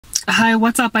Hi,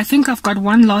 what's up? I think I've got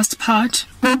one last part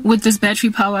with this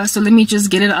battery power, so let me just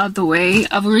get it out the way.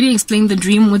 I've already explained the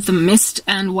dream with the mist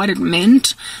and what it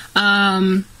meant.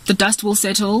 The dust will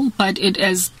settle, but it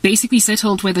has basically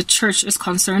settled where the church is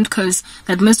concerned, because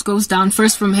that mist goes down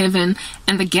first from heaven,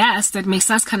 and the gas that makes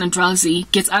us kind of drowsy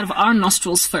gets out of our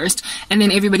nostrils first, and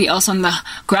then everybody else on the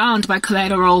ground by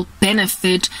collateral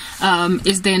benefit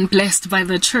is then blessed by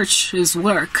the church's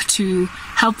work to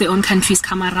help their own countries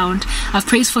come around. I've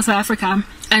prayed for South Africa,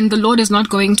 and the Lord is not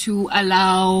going to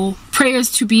allow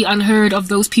prayers to be unheard of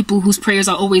those people whose prayers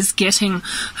are always getting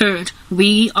heard.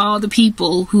 We are the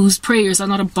people whose prayers are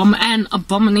not an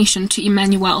abomination to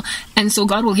Emmanuel, and so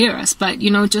God will hear us. But,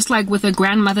 you know, just like with a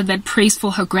grandmother that prays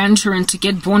for her grandchildren to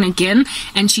get born again,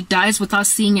 and she dies without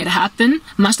seeing it happen,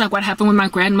 much like what happened with my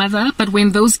grandmother. But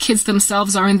when those kids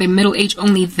themselves are in their middle age,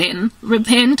 only then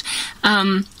repent.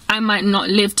 I might not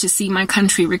live to see my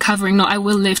country recovering. No, I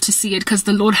will live to see it, because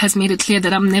the Lord has made it clear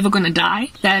that I'm never going to die,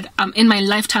 that in my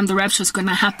lifetime the rapture is going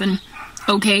to happen.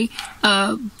 Okay,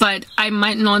 but I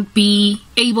might not be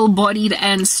able-bodied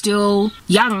and still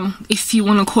young, if you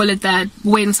want to call it that,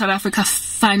 when South Africa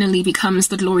finally becomes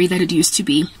the glory that it used to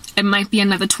be. It might be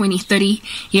another 20, 30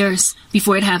 years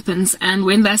before it happens. And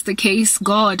when that's the case,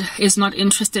 God is not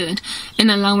interested in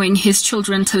allowing his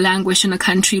children to languish in a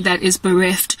country that is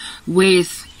bereft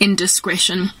with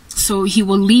indiscretion. So he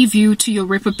will leave you to your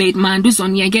reprobate mind.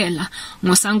 Uzonyekela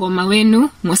ngosangoma wenu,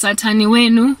 ngosathani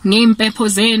wenu, ngempepho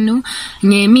zenu,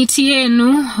 ngemithi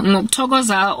yenu,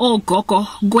 ngokuthokoza ogogo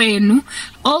kwenu.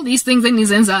 All these things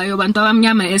enizenzayo bantu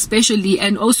abamnyama especially,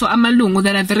 and also amalungu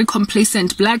that are very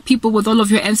complacent. Black people with all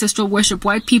of your ancestral worship,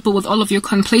 white people with all of your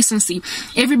complacency,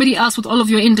 everybody else with all of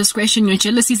your indiscretion, your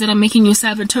jealousies that are making you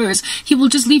saboteurs. He will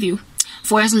just leave you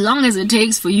for as long as it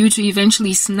takes for you to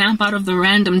eventually snap out of the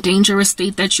random dangerous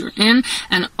state that you're in,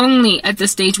 and only at the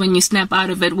stage when you snap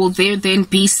out of it will there then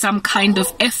be some kind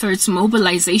of efforts,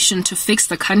 mobilization to fix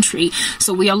the country.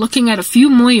 So we are looking at a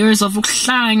few more years of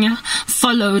ukuhlanya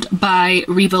followed by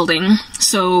rebuilding.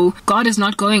 So God is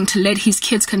not going to let his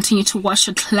kids continue to watch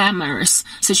a clamorous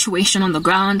situation on the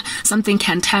ground, something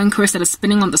cantankerous that is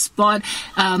spinning on the spot,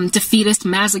 defeatist,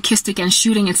 masochistic, and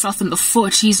shooting itself in the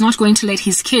foot. He's not going to let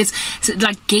his kids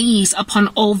like gaze upon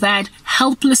all that,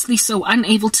 helplessly so,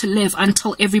 unable to live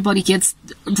until everybody gets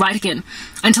right again,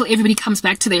 until everybody comes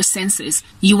back to their senses.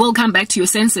 You will come back to your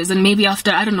senses, and maybe after,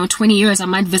 I don't know, 20 years I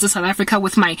might visit South Africa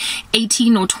with my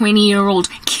 18 or 20-year-old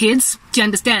kids. Do you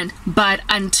understand? But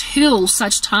until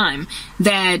such time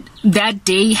that that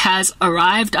day has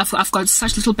arrived, I've got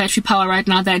such little battery power right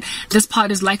now that this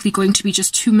part is likely going to be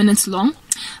just 2 minutes long.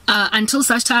 Until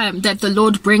such time that the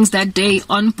Lord brings that day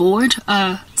on board,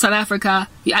 South Africa,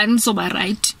 I'm so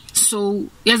right. So,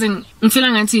 yes, I'm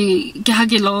feeling anti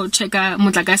kehakelo checka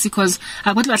motlakase, because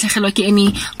I got latlhegelwa ke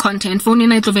any content. Phone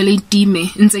ena itlo vele dime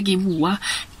ntse ke bua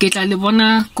ke tla le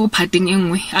bona ko phating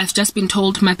engwe. I've just been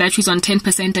told my battery's on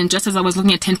 10%, and just as I was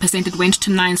looking at 10%, it went to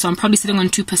 9, so I'm probably sitting on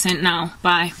 2% now.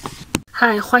 Bye.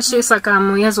 Hi,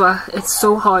 it's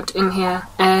so hot in here,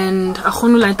 and I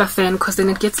don't light the fan because then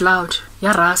it gets loud.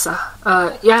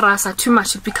 Yarasa, too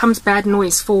much. It becomes bad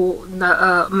noise for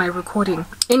my recording.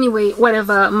 Anyway,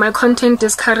 whatever. My content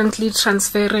is currently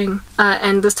transferring,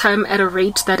 and this time at a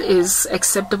rate that is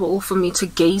acceptable for me to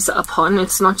gaze upon.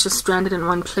 It's not just stranded in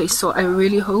one place. So I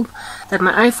really hope that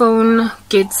my iPhone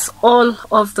gets all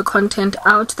of the content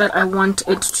out that I want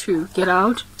it to get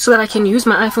out, so that I can use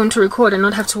my iPhone to record and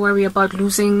not have to worry about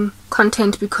losing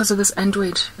content because of this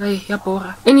Android.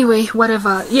 Anyway,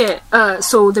 whatever.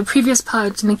 So the previous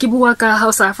part, Nikibuwaka,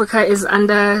 how South Africa is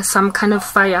under some kind of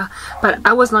fire, but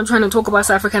I was not trying to talk about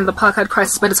South Africa and the apartheid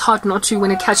crisis, but it's hard not to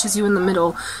when it catches you in the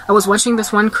middle. I was watching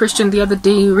this one Christian the other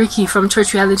day, Ricky from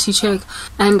Church Reality Check,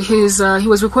 and he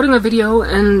was recording a video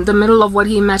in the middle of what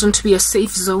he imagined to be a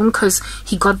safe zone, because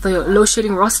he got the low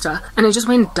shading roster, and it just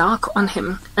went dark on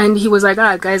him, and he was like,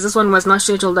 guys, this one was not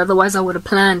scheduled, otherwise I would have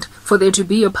planned for there to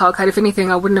be a power cut. If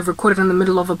anything, I wouldn't have recorded in the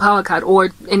middle of a power cut or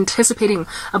anticipating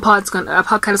a power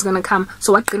cut is gonna come.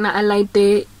 So I light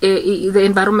the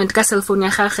environment ka cell phone,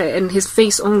 and his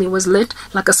face only was lit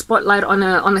like a spotlight on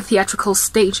a theatrical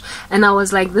stage, and I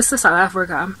was like, this is South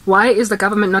Africa. Why is the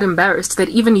government not embarrassed that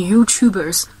even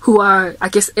YouTubers who are, I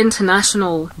guess,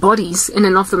 international bodies in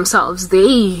and of themselves,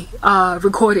 they are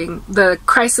recording the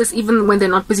crisis even when they're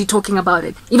not busy talking about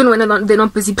it, even when they're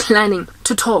not busy planning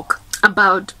to talk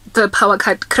about the power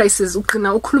cut crisis, you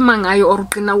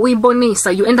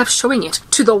end up showing it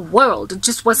to the world,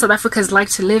 just what South Africa is like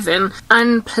to live in,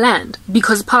 unplanned,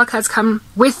 because power cuts come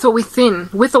with or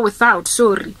without,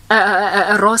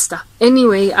 a roster.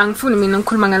 Anyway,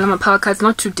 power cuts,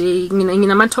 not today.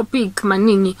 My topic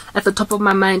maningi at the top of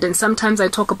my mind, and sometimes I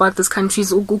talk about this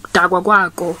country's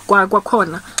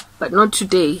but not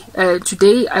today.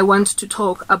 Today I want to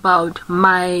talk about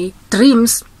my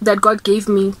dreams that God gave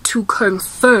me to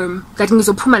confirm that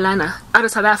ngizophuma out of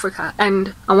South Africa,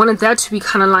 and I wanted that to be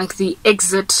kind of like the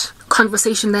exit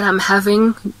conversation that I'm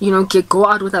having, go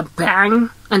out with a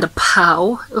bang and a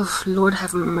pow. Oh, Lord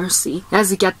have mercy. As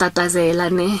you get that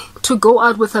to go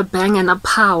out with a bang and a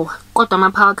pow. Kodwa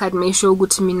my power card may show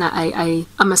good to me na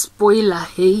I'm a spoiler,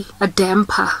 hey, a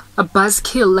damper, a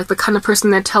buzzkill, like the kind of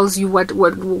person that tells you what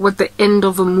the end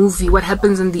of a movie, what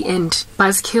happens in the end.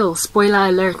 Buzzkill, spoiler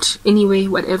alert. Anyway,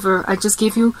 whatever. I just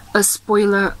gave you a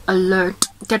spoiler alert.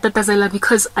 Get that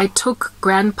because I took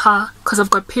grandpa because I've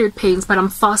got period pains, but I'm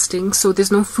fasting, so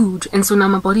there's no food, and so now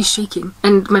my body's shaking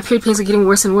and my period pains are getting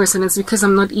worse and worse, and it's because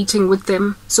I'm not eating with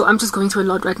them. So I'm just going through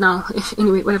a lot right now.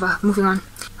 Anyway, whatever, moving on.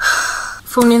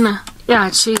 Phone in. Yeah,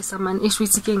 cheers, man.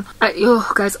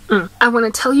 Guys, I want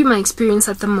to tell you my experience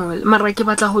at the mall.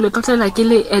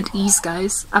 At ease,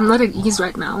 guys. I'm not at ease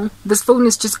right now. This phone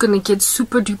is just gonna get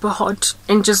super duper hot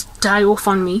and just die off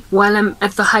on me while I'm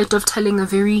at the height of telling a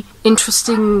very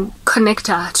interesting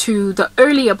connector to the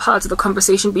earlier parts of the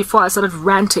conversation before I started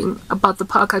ranting about the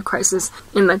power cut crisis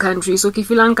in the country. So if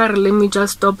you like, let me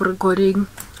just stop recording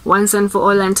once and for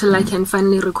all until I can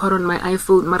finally record on my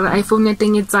iPhone. Mara iPhone ya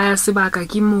teng e tsaya sebaka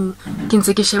ke mo ke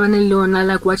ntse ke shebana le yona,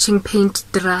 like watching paint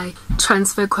dry,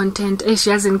 transfer content.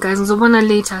 Yazin guys, ngizobona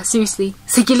later. Seriously,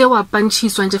 sekile wa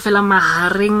panchiswa nje fela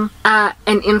mahareng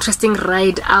an interesting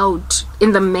ride out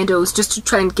in the meadows just to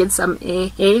try and get some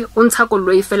air.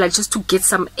 Fella just to get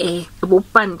some air.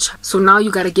 So now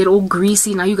you gotta get all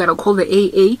greasy. Now you gotta call the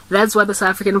AA. That's what the South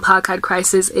African power cut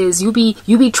crisis is. You be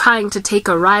trying to take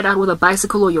a ride out with a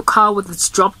bicycle or your car with its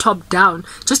drop top down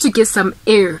just to get some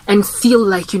air and feel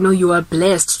like you are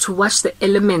blessed to watch the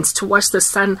elements, to watch the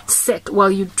sun set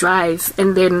while you drive,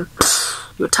 and then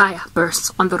your tire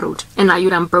bursts on the road and now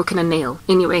you done broken a nail.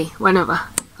 Anyway, whatever.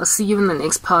 I'll see you in the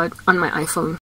next pod on my iPhone.